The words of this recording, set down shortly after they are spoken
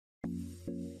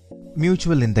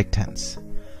Mutual inductance.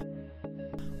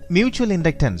 Mutual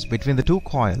inductance between the two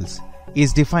coils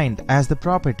is defined as the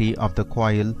property of the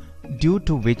coil due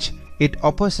to which it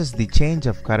opposes the change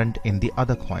of current in the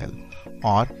other coil,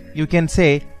 or you can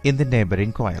say in the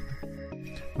neighboring coil.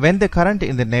 When the current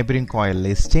in the neighboring coil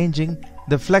is changing,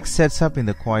 the flux sets up in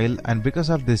the coil, and because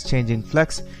of this changing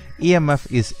flux,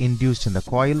 EMF is induced in the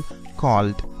coil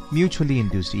called mutually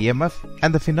induced EMF,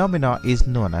 and the phenomena is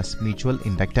known as mutual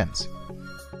inductance.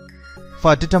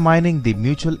 For determining the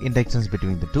mutual inductance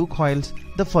between the two coils,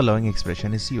 the following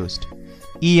expression is used.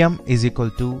 EM is equal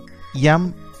to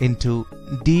M into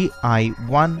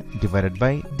di1 divided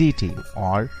by dt,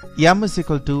 or M is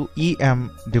equal to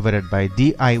EM divided by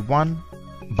di1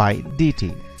 by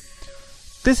dt.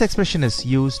 This expression is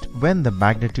used when the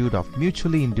magnitude of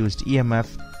mutually induced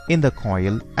EMF in the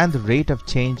coil and the rate of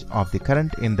change of the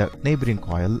current in the neighboring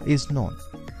coil is known.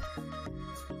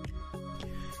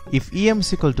 If EM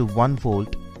is equal to 1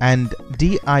 volt and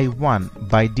di1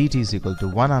 by dt is equal to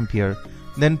 1 ampere,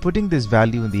 then putting this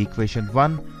value in the equation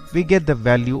 1, we get the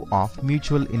value of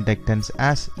mutual inductance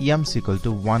as M is equal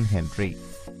to 1 Henry.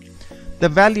 The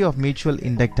value of mutual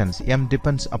inductance M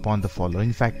depends upon the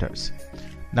following factors: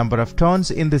 number of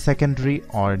turns in the secondary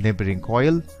or neighboring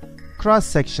coil,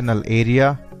 cross-sectional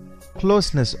area,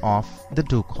 closeness of the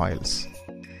two coils.